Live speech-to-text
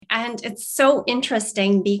And it's so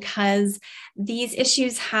interesting because these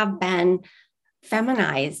issues have been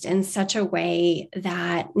feminized in such a way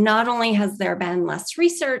that not only has there been less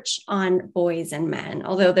research on boys and men,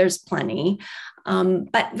 although there's plenty,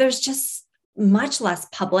 but there's just much less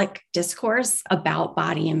public discourse about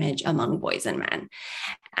body image among boys and men.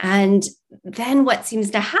 And then what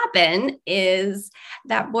seems to happen is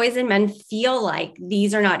that boys and men feel like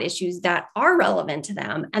these are not issues that are relevant to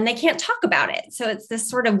them and they can't talk about it. So it's this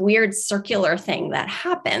sort of weird circular thing that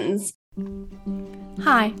happens.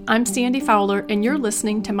 Hi, I'm Sandy Fowler, and you're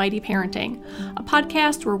listening to Mighty Parenting, a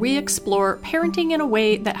podcast where we explore parenting in a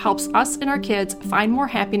way that helps us and our kids find more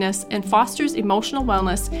happiness and fosters emotional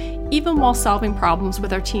wellness, even while solving problems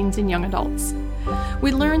with our teens and young adults.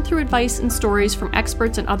 We learn through advice and stories from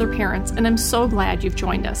experts and other parents, and I'm so glad you've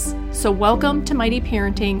joined us. So welcome to Mighty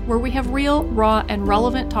Parenting, where we have real, raw, and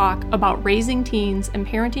relevant talk about raising teens and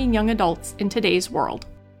parenting young adults in today's world.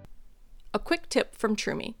 A quick tip from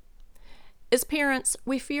Trumi. As parents,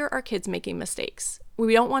 we fear our kids making mistakes.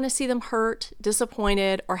 We don't want to see them hurt,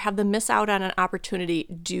 disappointed, or have them miss out on an opportunity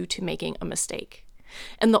due to making a mistake.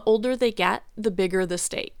 And the older they get, the bigger the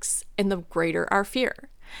stakes, and the greater our fear.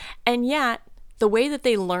 And yet, the way that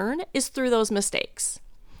they learn is through those mistakes.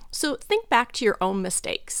 So think back to your own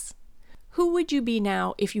mistakes. Who would you be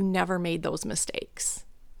now if you never made those mistakes?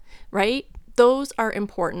 Right? Those are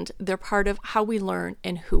important. They're part of how we learn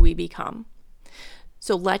and who we become.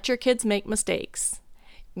 So let your kids make mistakes.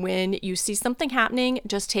 When you see something happening,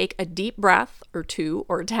 just take a deep breath, or 2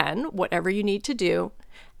 or 10, whatever you need to do,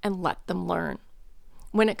 and let them learn.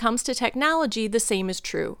 When it comes to technology, the same is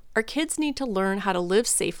true. Our kids need to learn how to live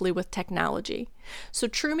safely with technology. So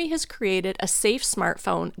Trumi has created a safe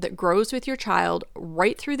smartphone that grows with your child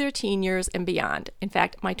right through their teen years and beyond. In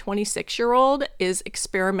fact, my 26-year-old is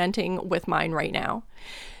experimenting with mine right now.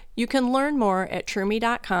 You can learn more at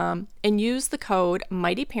Trumi.com and use the code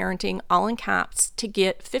MIGHTYPARENTING, all in caps, to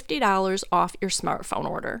get $50 off your smartphone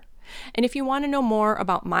order. And if you want to know more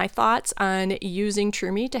about my thoughts on using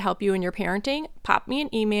Trumi to help you in your parenting, pop me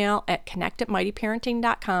an email at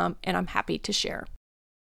connect@mightyparenting.com and I'm happy to share.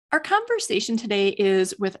 Our conversation today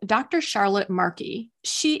is with Dr. Charlotte Markey.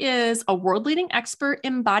 She is a world-leading expert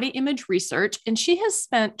in body image research, and she has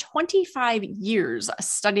spent 25 years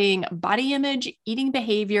studying body image, eating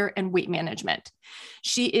behavior, and weight management.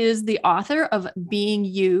 She is the author of Being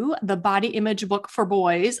You, the body image book for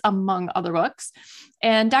boys, among other books.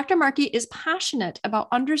 And Dr. Markey is passionate about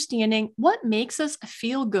understanding what makes us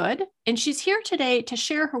feel good. And she's here today to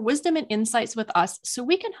share her wisdom and insights with us so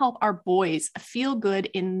we can help our boys feel good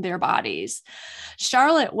in their bodies.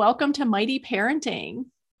 Charlotte, welcome to Mighty Parenting.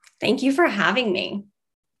 Thank you for having me.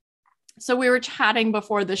 So we were chatting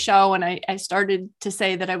before the show, and I started to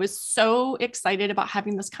say that I was so excited about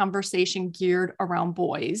having this conversation geared around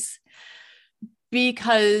boys,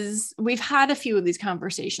 because we've had a few of these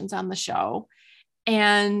conversations on the show,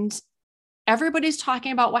 and everybody's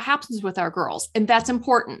talking about what happens with our girls, and that's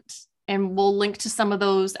important. And we'll link to some of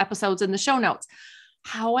those episodes in the show notes.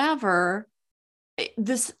 However,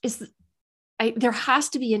 there has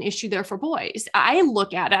to be an issue there for boys. I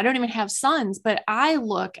look at it, I don't even have sons, but I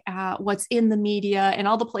look at what's in the media and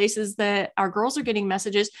all the places that our girls are getting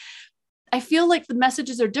messages. I feel like the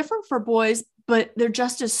messages are different for boys, but they're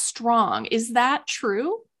just as strong. Is that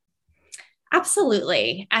true?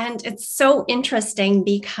 Absolutely. And it's so interesting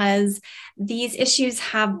because these issues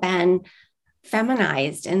have been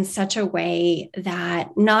feminized in such a way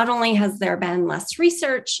that not only has there been less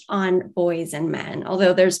research on boys and men,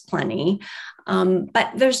 although there's plenty,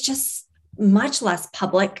 but there's just much less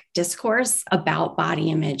public discourse about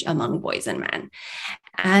body image among boys and men.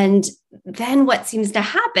 And then what seems to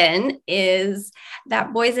happen is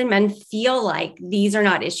that boys and men feel like these are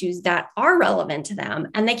not issues that are relevant to them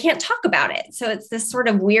and they can't talk about it. So it's this sort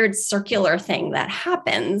of weird circular thing that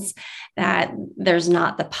happens, that there's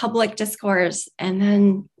not the public discourse. And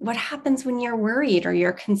then what happens when you're worried or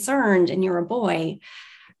you're concerned and you're a boy?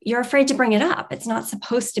 You're afraid to bring it up. It's not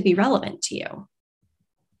supposed to be relevant to you.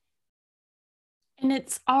 And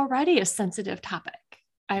it's already a sensitive topic,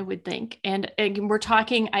 I would think. And we're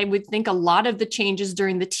talking, I would think a lot of the changes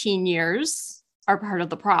during the teen years are part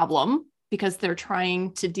of the problem because they're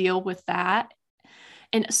trying to deal with that.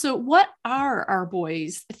 And so what are our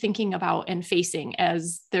boys thinking about and facing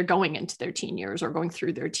as they're going into their teen years or going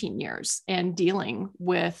through their teen years and dealing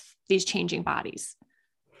with these changing bodies?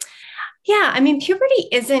 Yeah, I mean, puberty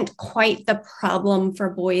isn't quite the problem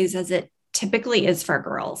for boys as it typically is for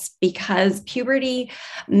girls, because puberty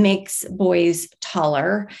makes boys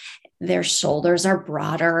taller. Their shoulders are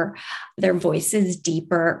broader, their voice is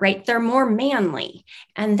deeper, right? They're more manly.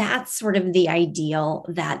 And that's sort of the ideal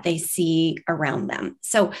that they see around them.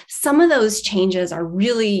 So some of those changes are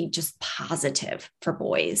really just positive for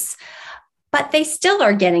boys, but they still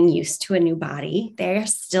are getting used to a new body. They're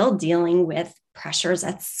still dealing with pressures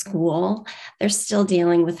at school. They're still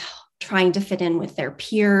dealing with trying to fit in with their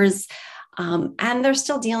peers. And they're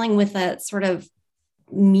still dealing with a sort of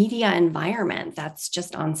media environment that's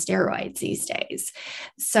just on steroids these days.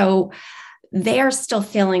 So they are still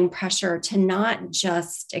feeling pressure to not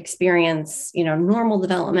just experience, normal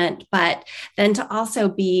development, but then to also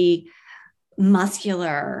be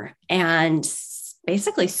muscular and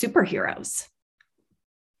basically superheroes.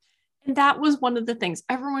 And that was one of the things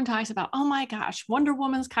everyone talks about. Oh my gosh, Wonder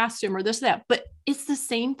Woman's costume or this, that, but it's the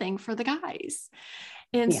same thing for the guys.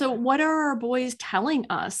 And so what are our boys telling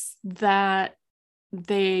us that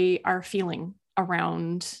they are feeling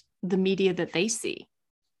around the media that they see?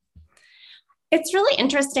 It's really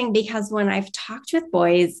interesting because when I've talked with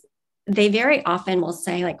boys, they very often will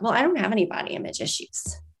say like, well, I don't have any body image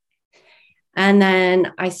issues. And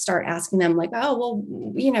then I start asking them like, oh, well,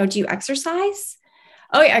 do you exercise?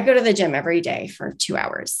 Oh yeah, I go to the gym every day for 2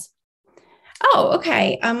 hours. Oh,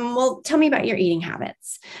 okay. Well, tell me about your eating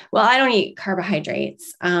habits. Well, I don't eat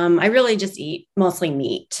carbohydrates. I really just eat mostly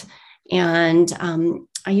meat. And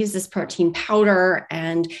I use this protein powder.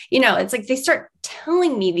 And, it's like they start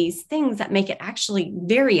telling me these things that make it actually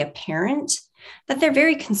very apparent that they're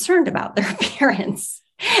very concerned about their appearance,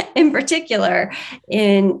 in particular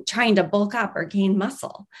in trying to bulk up or gain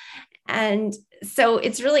muscle. And so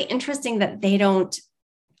it's really interesting that they don't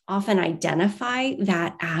often identify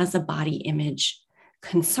that as a body image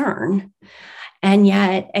concern. And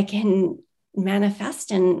yet it can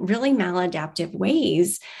manifest in really maladaptive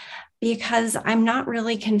ways, because I'm not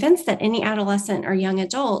really convinced that any adolescent or young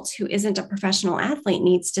adult who isn't a professional athlete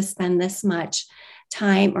needs to spend this much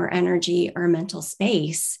time or energy or mental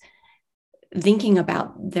space thinking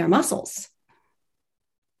about their muscles.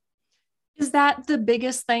 Is that the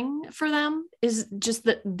biggest thing for them? Is just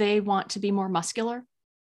that they want to be more muscular?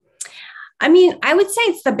 I mean, I would say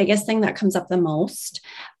it's the biggest thing that comes up the most.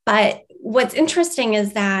 But what's interesting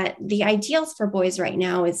is that the ideals for boys right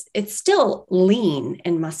now is it's still lean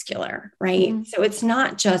and muscular, right? Mm-hmm. So it's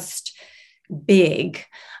not just big.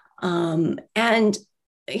 And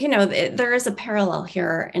there is a parallel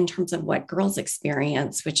here in terms of what girls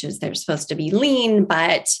experience, which is they're supposed to be lean,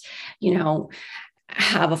 but,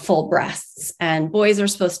 have a full breasts, and boys are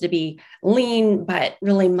supposed to be lean, but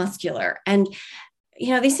really muscular. And,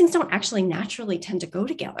 these things don't actually naturally tend to go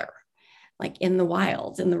together, like in the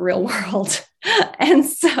wild, in the real world. And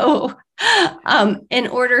so in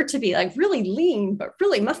order to be like really lean, but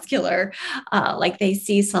really muscular, like they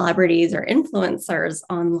see celebrities or influencers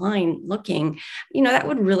online looking, that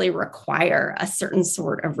would really require a certain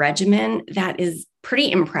sort of regimen that is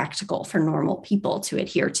pretty impractical for normal people to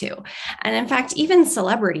adhere to. And in fact, even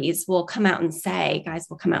celebrities will come out and say, guys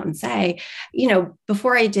will come out and say,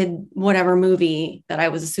 before I did whatever movie that I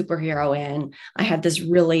was a superhero in, I had this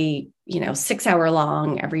really 6-hour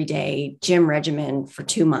long everyday gym regimen for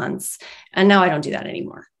 2 months. And now I don't do that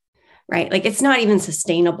anymore, right? Like it's not even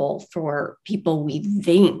sustainable for people we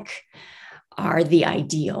think are the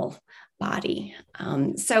ideal body.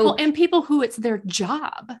 And people who it's their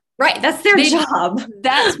job. Right. That's their job.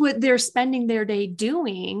 That's what they're spending their day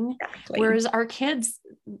doing. Exactly. Whereas our kids,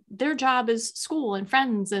 their job is school and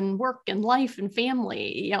friends and work and life and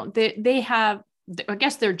family. They have, I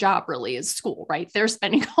guess their job really is school, right? They're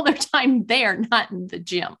spending all their time there, not in the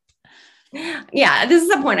gym. Yeah, this is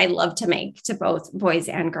a point I love to make to both boys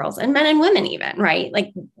and girls and men and women even, right?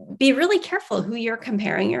 Like be really careful who you're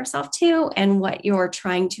comparing yourself to and what you're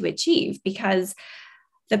trying to achieve, because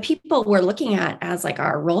the people we're looking at as like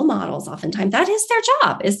our role models, oftentimes that is their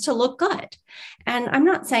job, is to look good. And I'm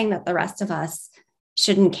not saying that the rest of us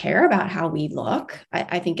shouldn't care about how we look.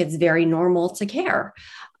 I think it's very normal to care,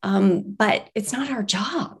 but it's not our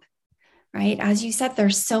job. Right? As you said,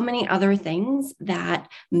 there's so many other things that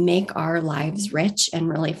make our lives rich and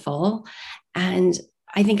really full. And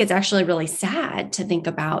I think it's actually really sad to think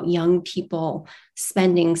about young people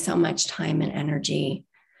spending so much time and energy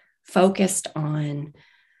focused on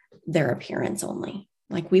their appearance only.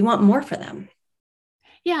 Like we want more for them.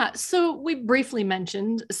 Yeah. So we briefly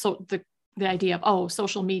mentioned the idea of,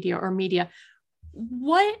 social media or media.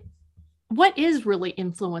 What is really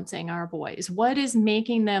influencing our boys? What is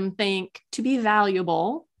making them think to be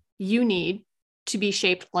valuable, you need to be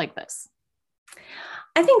shaped like this?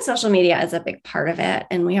 I think social media is a big part of it.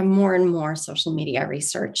 And we have more and more social media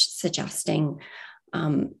research suggesting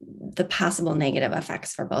the possible negative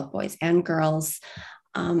effects for both boys and girls.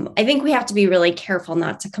 I think we have to be really careful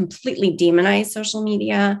not to completely demonize social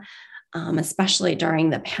media, especially during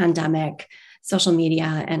the pandemic. Social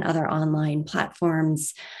media and other online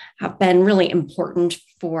platforms have been really important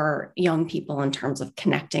for young people in terms of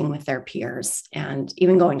connecting with their peers and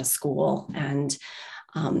even going to school and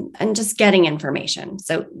just getting information.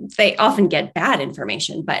 So they often get bad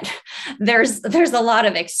information, but there's a lot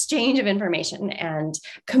of exchange of information and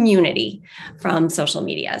community from social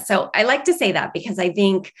media. So I like to say that because I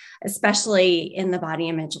think, especially in the body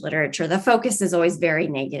image literature, the focus is always very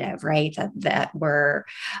negative, right? That we're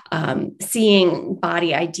seeing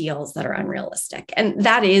body ideals that are unrealistic. And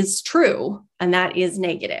that is true, and that is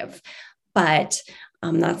negative. But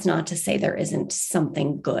that's not to say there isn't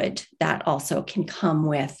something good that also can come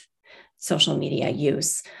with social media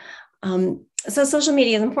use. So social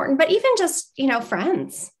media is important, but even just,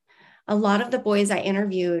 friends. A lot of the boys I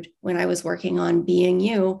interviewed when I was working on Being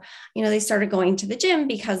You, they started going to the gym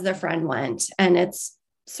because their friend went, and it's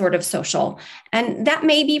sort of social. And that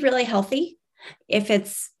may be really healthy if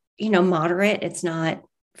it's, moderate. It's not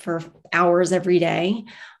for hours every day.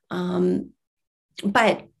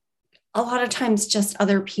 But a lot of times just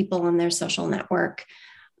other people in their social network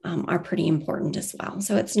are pretty important as well.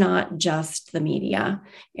 So it's not just the media,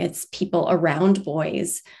 it's people around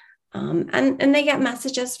boys. And they get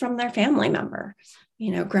messages from their family member,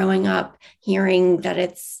 growing up, hearing that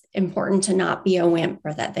it's important to not be a wimp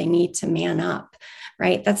or that they need to man up,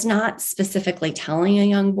 right? That's not specifically telling a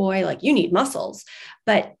young boy, like, you need muscles,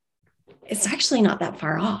 but it's actually not that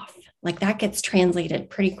far off. Like, that gets translated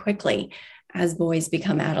pretty quickly as boys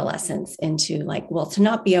become adolescents into like, well, to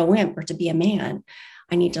not be a wimp or to be a man,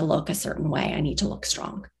 I need to look a certain way. I need to look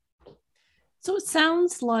strong. So it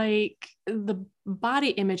sounds like the body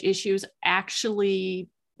image issues actually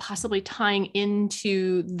possibly tying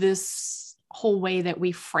into this whole way that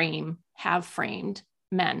we have framed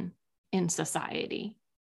men in society.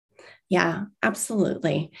 Yeah,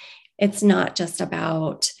 absolutely. It's not just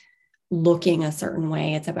about looking a certain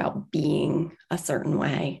way. It's about being a certain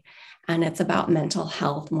way. And it's about mental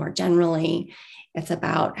health more generally. It's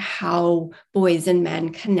about how boys and men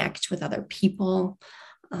connect with other people.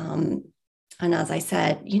 And as I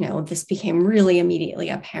said, this became really immediately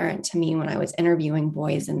apparent to me when I was interviewing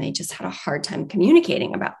boys, and they just had a hard time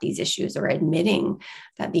communicating about these issues or admitting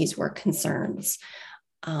that these were concerns.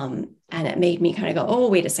 And it made me kind of go, oh,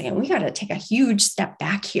 wait a second, we got to take a huge step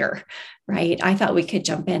back here, right? I thought we could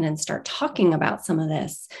jump in and start talking about some of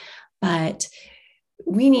this, but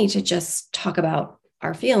we need to just talk about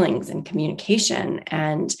our feelings and communication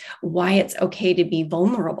and why it's okay to be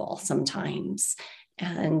vulnerable sometimes.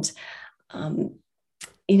 And,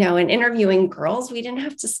 in interviewing girls, we didn't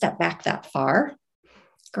have to step back that far.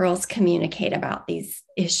 Girls communicate about these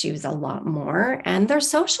issues a lot more, and they're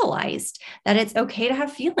socialized that it's okay to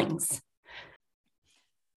have feelings.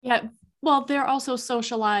 Yeah. Well, they're also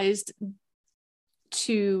socialized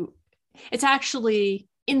it's actually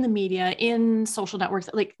in the media, in social networks,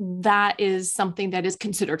 like that is something that is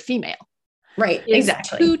considered female. Right.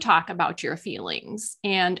 Exactly. To talk about your feelings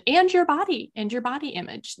and your body and your body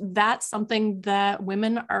image. That's something that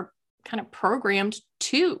women are kind of programmed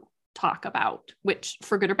to talk about, which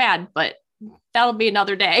for good or bad, but that'll be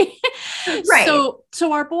another day. Right.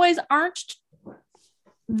 So our boys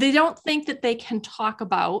they don't think that they can talk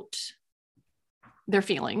about their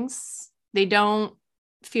feelings. They don't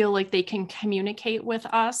feel like they can communicate with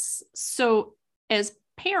us. So as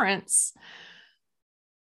parents,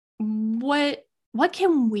 what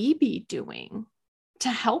can we be doing to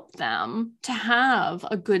help them to have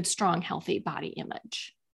a good, strong, healthy body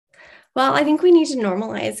image? Well, I think we need to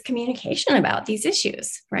normalize communication about these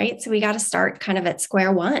issues, right? So we got to start kind of at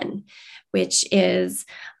square one, which is,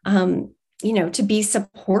 to be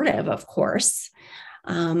supportive, of course,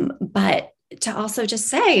 but to also just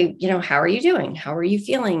say, how are you doing? How are you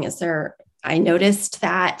feeling? I noticed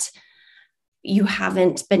that you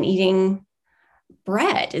haven't been eating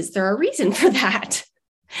bread. Is there a reason for that?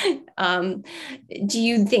 Do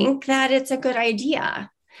you think that it's a good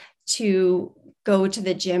idea to go to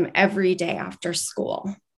the gym every day after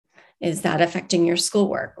school? Is that affecting your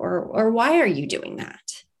schoolwork? Or why are you doing that?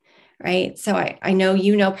 Right? So I know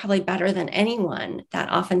probably better than anyone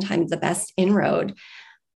that oftentimes the best inroad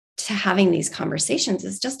to having these conversations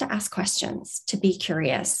is just to ask questions, to be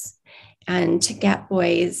curious, and to get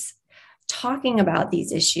boys talking about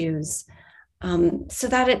these issues so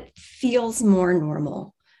that it feels more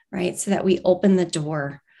normal, right? So that we open the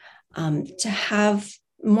door to have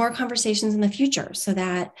more conversations in the future so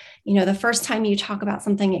that, the first time you talk about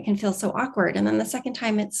something, it can feel so awkward. And then the second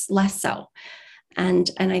time it's less so. And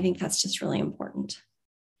I think that's just really important.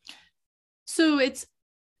 So it's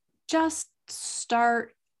just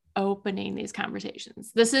start opening these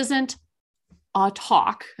conversations. This isn't a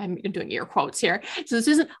talk. I'm doing air quotes here. So this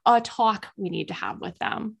isn't a talk we need to have with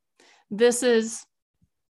them. This is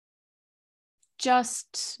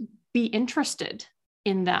just be interested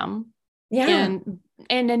in them. Yeah. And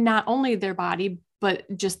in not only their body, but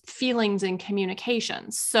just feelings and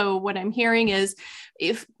communications. So what I'm hearing is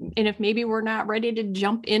if maybe we're not ready to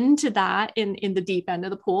jump into that in the deep end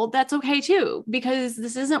of the pool, that's okay too, because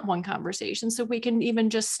this isn't one conversation. So we can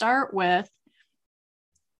even just start with,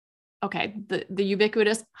 okay, the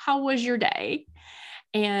ubiquitous, how was your day?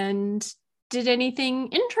 And did anything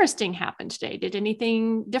interesting happen today? Did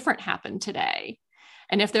anything different happen today?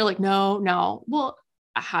 And if they're like, no, well,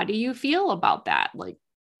 how do you feel about that? Like,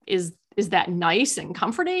 is that nice and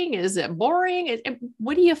comforting? Is it boring?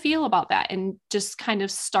 What do you feel about that? And just kind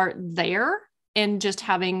of start there, and just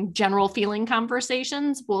having general feeling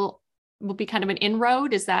conversations will be kind of an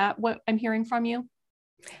inroad. Is that what I'm hearing from you?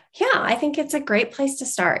 Yeah, I think it's a great place to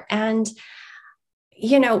start. And,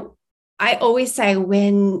 I always say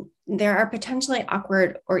when there are potentially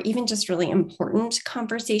awkward or even just really important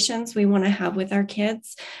conversations we want to have with our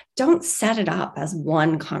kids, don't set it up as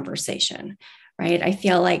one conversation, right? I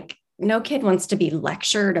feel like no kid wants to be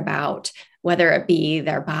lectured about whether it be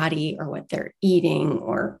their body or what they're eating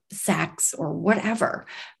or sex or whatever,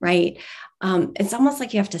 right? It's almost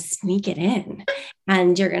like you have to sneak it in,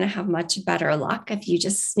 and you're going to have much better luck if you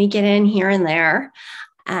just sneak it in here and there.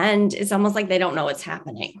 And it's almost like they don't know what's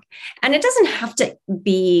happening. And it doesn't have to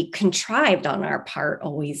be contrived on our part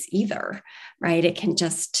always either, right? It can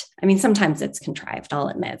sometimes it's contrived, I'll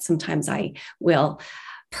admit. Sometimes I will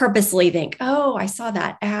purposely think, oh, I saw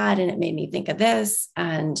that ad and it made me think of this,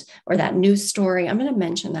 or that news story. I'm going to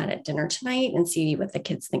mention that at dinner tonight and see what the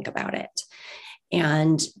kids think about it.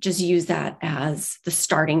 And just use that as the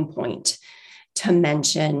starting point to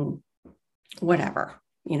mention whatever,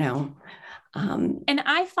 And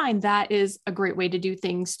I find that is a great way to do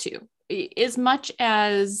things too. As much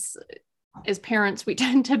as parents, we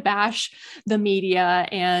tend to bash the media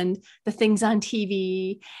and the things on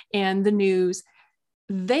TV and the news.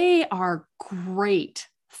 They are great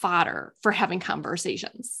fodder for having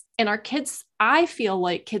conversations. And our kids, I feel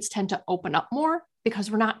like kids tend to open up more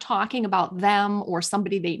because we're not talking about them or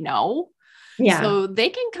somebody they know. Yeah. So they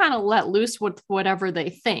can kind of let loose with whatever they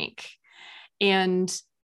think. And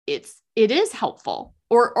it is helpful.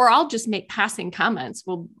 Or I'll just make passing comments.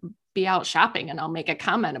 We'll be out shopping and I'll make a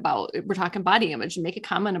comment about, we're talking body image, and make a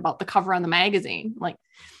comment about the cover on the magazine. Like,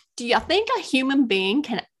 do you think a human being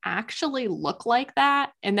can actually look like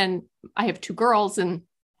that? And then I have 2 girls and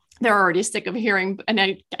they're already sick of hearing, and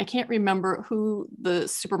I can't remember who the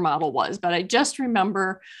supermodel was, but I just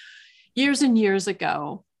remember years and years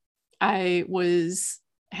ago, I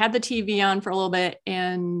had the TV on for a little bit,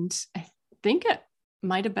 and I think it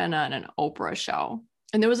might have been on an Oprah show.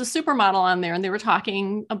 And there was a supermodel on there, and they were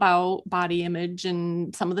talking about body image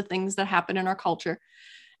and some of the things that happen in our culture.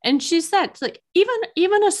 And she said, like,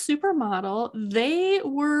 even a supermodel, they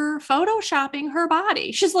were photoshopping her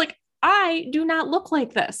body. She's like, I do not look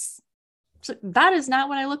like this. So that is not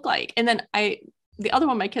what I look like. And then the other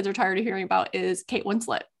one my kids are tired of hearing about is Kate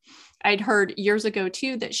Winslet. I'd heard years ago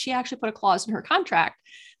too, that she actually put a clause in her contract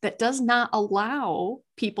that does not allow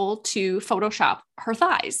people to Photoshop her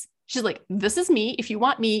thighs. She's like, this is me. If you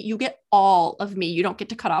want me, you get all of me. You don't get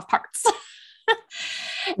to cut off parts.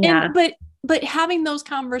 Yeah. But having those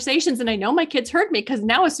conversations, and I know my kids heard me, because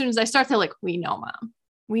now as soon as I start, they're like, we know,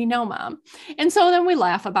 mom. And so then we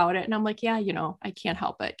laugh about it. And I'm like, yeah, I can't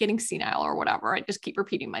help it, getting senile or whatever. I just keep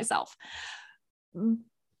repeating myself.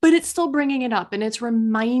 But it's still bringing it up, and it's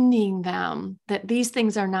reminding them that these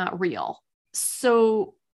things are not real.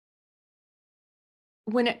 So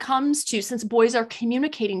when it comes to, since boys are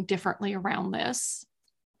communicating differently around this,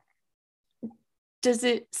 does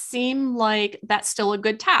it seem like that's still a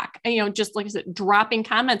good tack? And, just like I said, dropping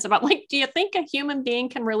comments about, like, do you think a human being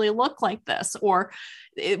can really look like this? Or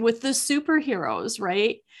with the superheroes,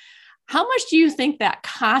 right? How much do you think that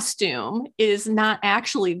costume is not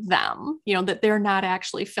actually them, that they're not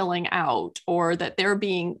actually filling out, or that they're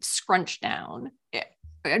being scrunched down?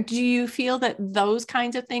 Do you feel that those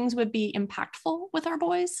kinds of things would be impactful with our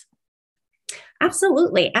boys?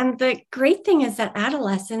 Absolutely. And the great thing is that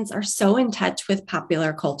adolescents are so in touch with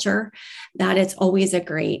popular culture that it's always a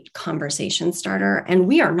great conversation starter. And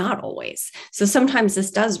we are not always. So sometimes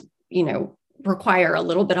this does, require a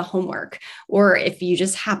little bit of homework, or if you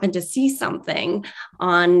just happen to see something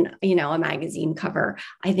on, a magazine cover,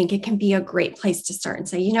 I think it can be a great place to start and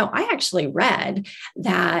say, I actually read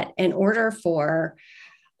that in order for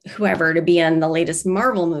whoever to be in the latest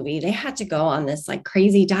Marvel movie, they had to go on this like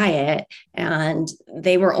crazy diet and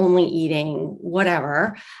they were only eating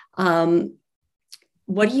whatever.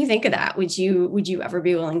 What do you think of that? Would you ever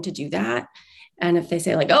be willing to do that? And if they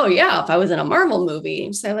say like, oh yeah, if I was in a Marvel movie,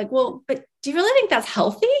 and say like, well, but do you really think that's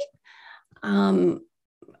healthy? Do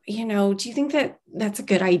you think that that's a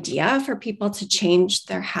good idea for people to change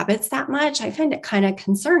their habits that much? I find it kind of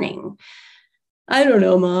concerning. I don't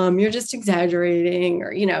know, Mom, you're just exaggerating,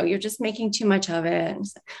 or, you're just making too much of it.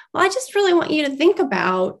 Well, I just really want you to think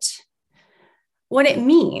about what it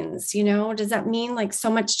means. Does that mean like so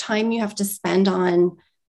much time you have to spend on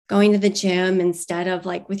going to the gym instead of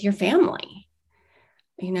like with your family?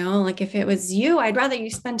 Like if it was you, I'd rather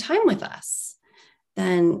you spend time with us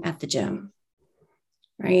than at the gym.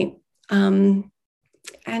 Right. And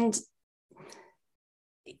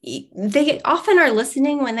they often are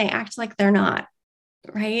listening when they act like they're not.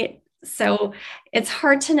 Right. So it's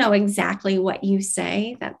hard to know exactly what you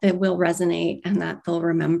say that they will resonate and that they'll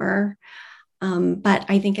remember. But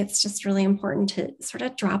I think it's just really important to sort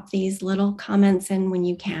of drop these little comments in when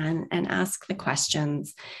you can and ask the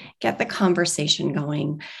questions, get the conversation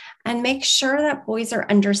going, and make sure that boys are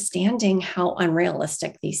understanding how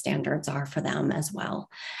unrealistic these standards are for them as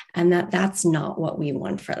well. And that that's not what we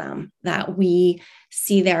want for them, that we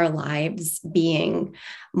see their lives being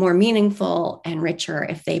more meaningful and richer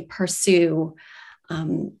if they pursue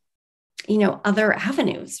other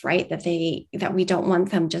avenues, right? That we don't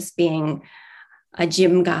want them just being a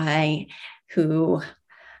gym guy who,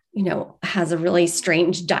 has a really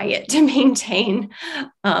strange diet to maintain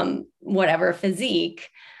whatever physique,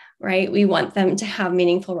 right? We want them to have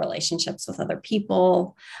meaningful relationships with other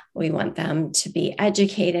people. We want them to be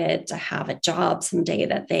educated, to have a job someday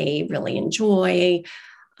that they really enjoy.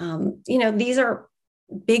 These are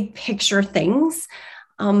big picture things.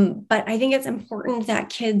 But I think it's important that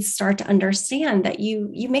kids start to understand that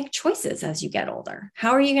you make choices as you get older.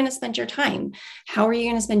 How are you going to spend your time? How are you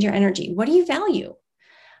going to spend your energy? What do you value?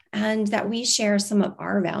 And that we share some of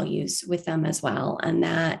our values with them as well. And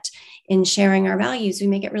that in sharing our values, we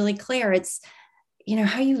make it really clear it's,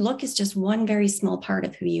 how you look is just one very small part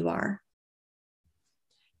of who you are.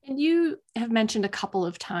 And you have mentioned a couple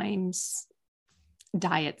of times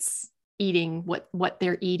diets, eating what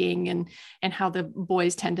they're eating and how the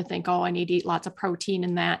boys tend to think, oh, I need to eat lots of protein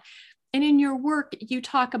and that. And in your work, you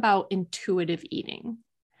talk about intuitive eating.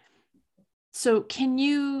 So can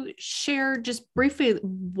you share just briefly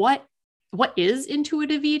what is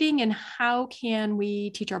intuitive eating and how can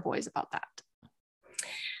we teach our boys about that?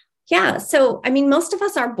 Yeah. So, most of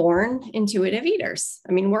us are born intuitive eaters.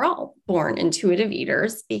 We're all born intuitive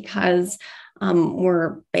eaters because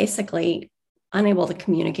we're basically unable to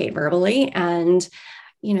communicate verbally. And,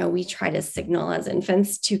 we try to signal as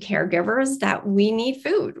infants to caregivers that we need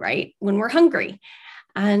food, right? When we're hungry.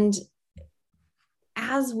 And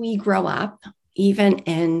as we grow up, even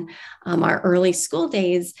in our early school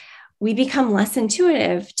days, we become less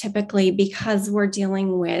intuitive typically because we're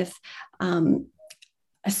dealing with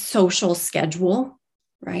a social schedule,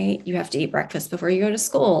 right? You have to eat breakfast before you go to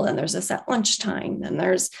school, and there's a set lunchtime, and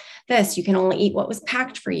there's this, you can only eat what was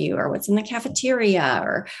packed for you or what's in the cafeteria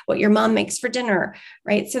or what your mom makes for dinner,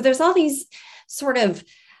 right? So there's all these sort of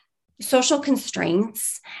social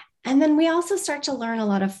constraints. And then we also start to learn a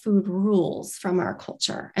lot of food rules from our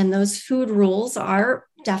culture. And those food rules are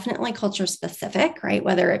definitely culture specific, right?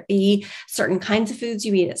 Whether it be certain kinds of foods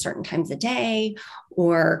you eat at certain times a day,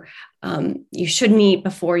 or you shouldn't eat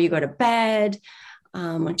before you go to bed,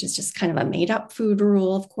 which is just kind of a made up food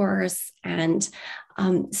rule, of course. And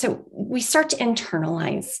so we start to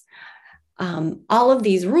internalize all of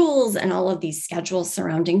these rules and all of these schedules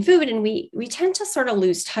surrounding food. And we tend to sort of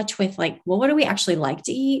lose touch with like, well, what do we actually like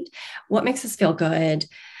to eat? What makes us feel good?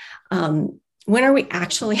 When are we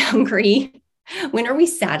actually hungry? When are we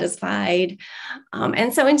satisfied?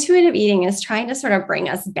 And so intuitive eating is trying to sort of bring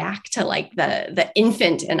us back to like the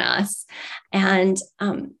infant in us and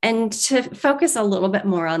to focus a little bit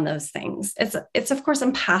more on those things. It's of course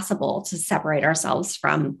impossible to separate ourselves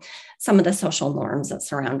from some of the social norms that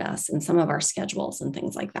surround us and some of our schedules and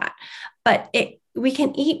things like that. But we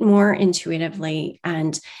can eat more intuitively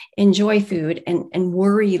and enjoy food and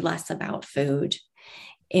worry less about food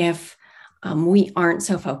if we aren't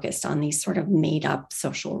so focused on these sort of made up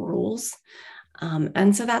social rules.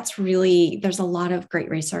 And so that's really, there's a lot of great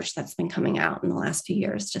research that's been coming out in the last few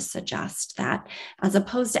years to suggest that as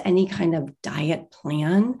opposed to any kind of diet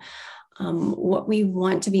plan, What we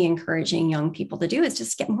want to be encouraging young people to do is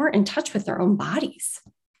just get more in touch with their own bodies.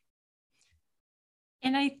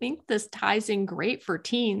 And I think this ties in great for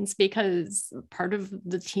teens because part of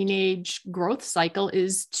the teenage growth cycle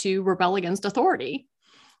is to rebel against authority.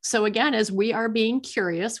 So again, as we are being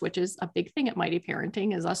curious, which is a big thing at Mighty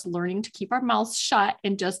Parenting, is us learning to keep our mouths shut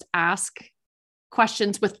and just ask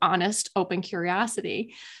questions with honest, open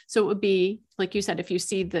curiosity. So it would be, like you said, if you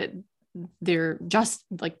see that they're just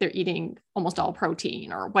like they're eating almost all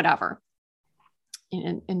protein or whatever,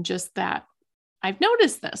 and just that, I've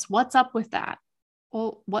noticed this, what's up with that?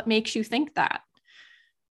 Well, what makes you think that?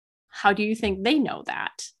 How do you think they know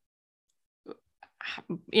that?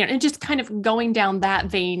 And just kind of going down that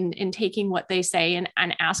vein and taking what they say and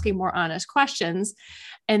asking more honest questions.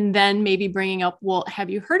 And then maybe bringing up, well, have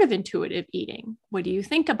you heard of intuitive eating? What do you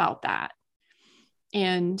think about that?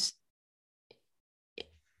 And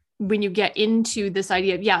when you get into this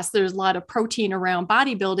idea of, yes, there's a lot of protein around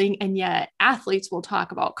bodybuilding, and yet athletes will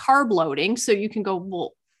talk about carb loading. So you can go,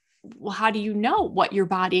 well, how do you know what your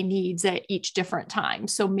body needs at each different time?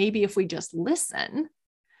 So maybe if we just listen,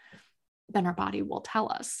 then our body will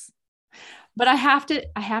tell us. But I have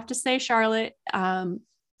to say, Charlotte,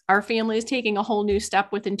 our family is taking a whole new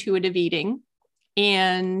step with intuitive eating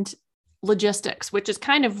and logistics, which is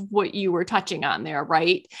kind of what you were touching on there,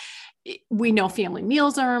 right? We know family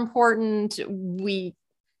meals are important. We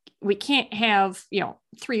can't have,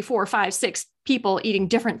 3, 4, 5, 6 people eating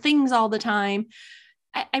different things all the time.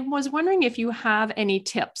 I was wondering if you have any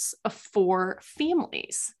tips for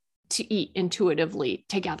families to eat intuitively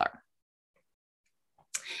together.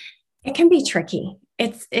 It can be tricky.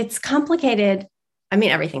 It's complicated. I mean,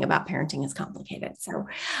 everything about parenting is complicated. So,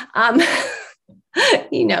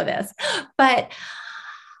 you know this, but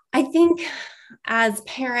I think as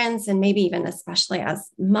parents, and maybe even especially as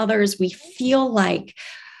mothers, we feel like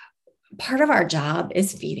part of our job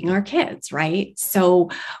is feeding our kids, right? So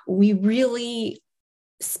we really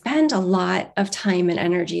spend a lot of time and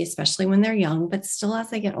energy, especially when they're young, but still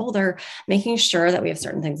as they get older, making sure that we have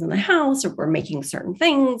certain things in the house, or we're making certain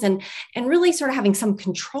things, and really sort of having some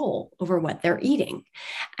control over what they're eating.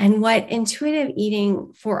 And what intuitive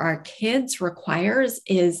eating for our kids requires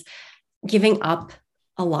is giving up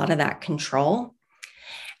a lot of that control.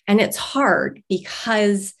 And it's hard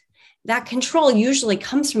because that control usually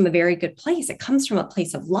comes from a very good place. It comes from a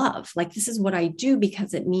place of love. Like, this is what I do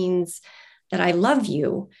because it means that I love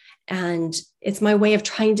you, and it's my way of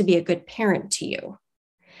trying to be a good parent to you.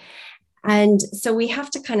 And so we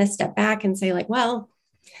have to kind of step back and say, like, well,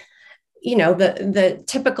 the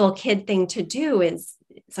typical kid thing to do is,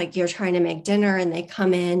 it's like you're trying to make dinner and they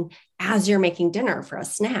come in as you're making dinner for a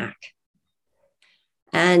snack.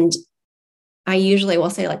 And I usually will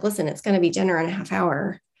say, like, listen, it's going to be dinner in a half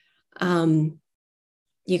hour. You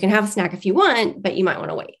can have a snack if you want, but you might want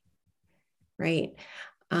to wait. Right.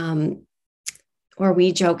 Or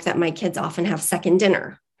we joke that my kids often have second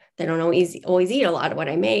dinner. They don't always eat a lot of what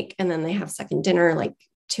I make. And then they have second dinner like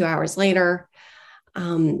 2 hours later.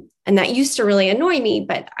 And that used to really annoy me,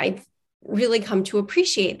 but I've really come to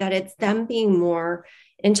appreciate that it's them being more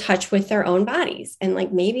in touch with their own bodies. And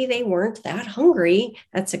like, maybe they weren't that hungry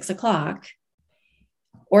at 6 o'clock,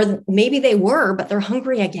 or maybe they were, but they're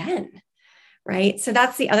hungry again. Right. So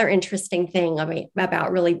that's the other interesting thing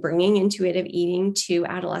about really bringing intuitive eating to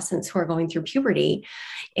adolescents who are going through puberty,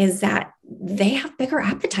 is that they have bigger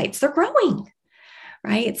appetites. They're growing.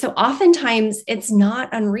 Right. So oftentimes it's not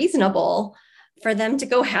unreasonable for them to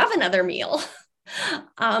go have another meal.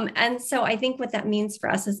 And so I think what that means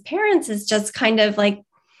for us as parents is just kind of like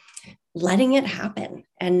letting it happen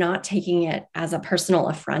and not taking it as a personal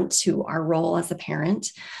affront to our role as a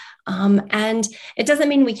parent. And it doesn't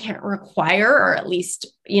mean we can't require, or at least,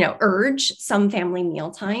 urge some family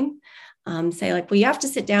mealtime. Say like, well, you have to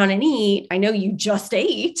sit down and eat. I know you just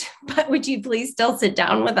ate, but would you please still sit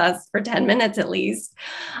down with us for 10 minutes at least?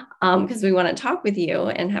 Because we want to talk with you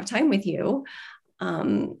and have time with you.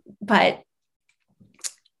 But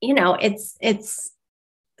it's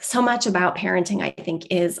so much about parenting, I think,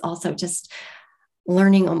 is also just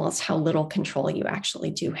learning almost how little control you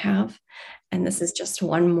actually do have. And this is just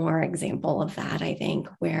one more example of that, I think,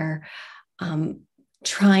 where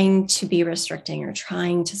trying to be restricting or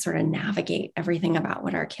trying to sort of navigate everything about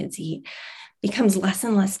what our kids eat becomes less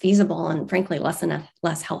and less feasible, and frankly, less and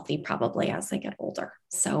less healthy probably as they get older.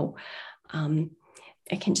 So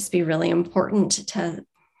it can just be really important to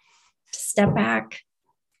step back.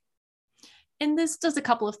 And this does a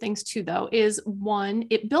couple of things too, though, is one,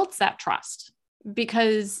 it builds that trust,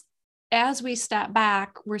 because as we step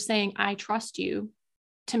back, we're saying, I trust you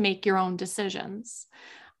to make your own decisions.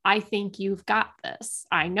 I think you've got this.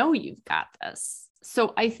 I know you've got this.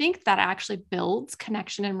 So I think that actually builds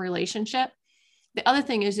connection and relationship. The other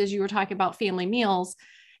thing is, as you were talking about family meals,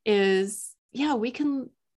 is we can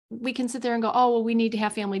sit there and go, oh, well, we need to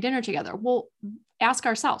have family dinner together. Well, ask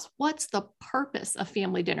ourselves, what's the purpose of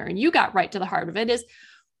family dinner? And you got right to the heart of it, is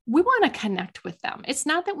we want to connect with them. It's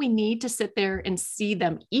not that we need to sit there and see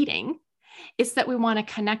them eating. It's that we want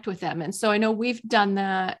to connect with them. And so I know we've done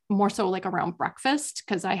that more so like around breakfast,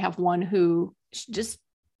 because I have one who just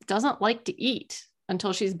doesn't like to eat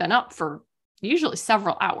until she's been up for usually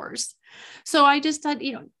several hours. So I just said,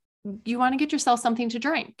 you want to get yourself something to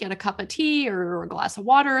drink, get a cup of tea or a glass of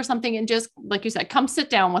water or something. And just, like you said, come sit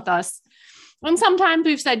down with us. And sometimes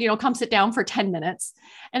we've said, come sit down for 10 minutes.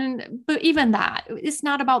 But even that, it's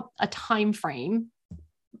not about a time frame.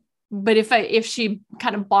 But if she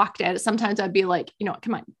kind of balked at it, sometimes I'd be like,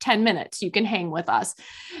 come on, 10 minutes, you can hang with us.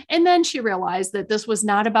 And then she realized that this was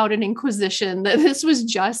not about an inquisition, that this was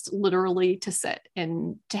just literally to sit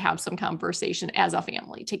and to have some conversation as a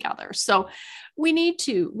family together. So we need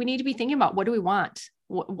to be thinking about, what do we want?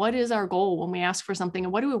 What is our goal when we ask for something,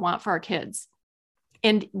 and what do we want for our kids?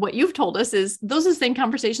 And what you've told us is those are the same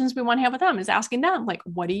conversations we want to have with them, is asking them, like,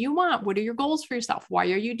 what do you want? What are your goals for yourself? Why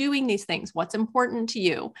are you doing these things? What's important to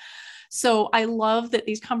you? So I love that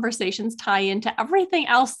these conversations tie into everything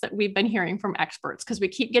else that we've been hearing from experts, because we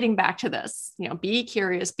keep getting back to this, be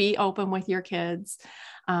curious, be open with your kids,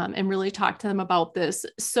 and really talk to them about this.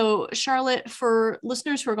 So Charlotte, for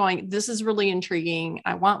listeners who are going, this is really intriguing,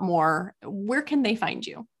 I want more, where can they find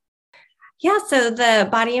you? Yeah, so the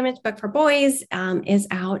Body Image Book for Boys is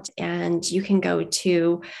out, and you can go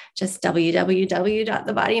to just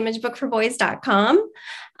www.thebodyimageBookforboys.com.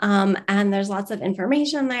 And there's lots of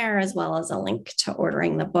information there, as well as a link to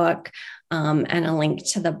ordering the book, and a link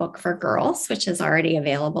to the book for girls, which is already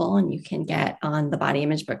available, and you can get on the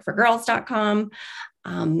bodyimagebooksforgirls.com.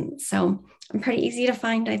 So I'm pretty easy to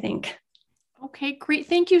find, I think. Okay, great.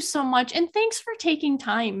 Thank you so much. And thanks for taking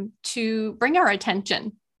time to bring our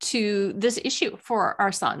attention to this issue for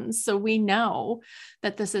our sons, so we know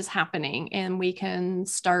that this is happening and we can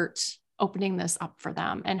start opening this up for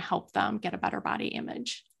them and help them get a better body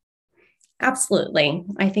image. Absolutely.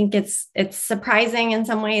 I think it's surprising in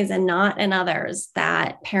some ways and not in others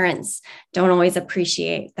that parents don't always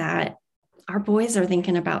appreciate that our boys are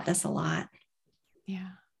thinking about this a lot. Yeah.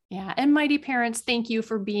 And Mighty Parents, thank you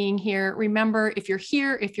for being here. Remember, if you're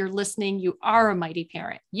here, if you're listening, you are a mighty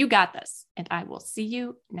parent. You got this. And I will see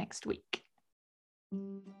you next week.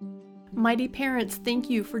 Mighty Parents, thank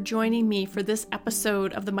you for joining me for this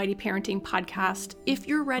episode of the Mighty Parenting Podcast. If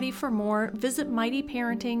you're ready for more, visit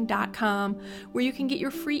mightyparenting.com, where you can get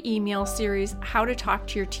your free email series, How to Talk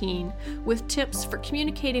to Your Teen, with tips for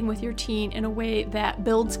communicating with your teen in a way that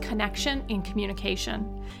builds connection and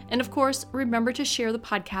communication. And of course, remember to share the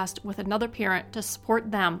podcast with another parent to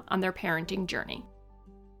support them on their parenting journey.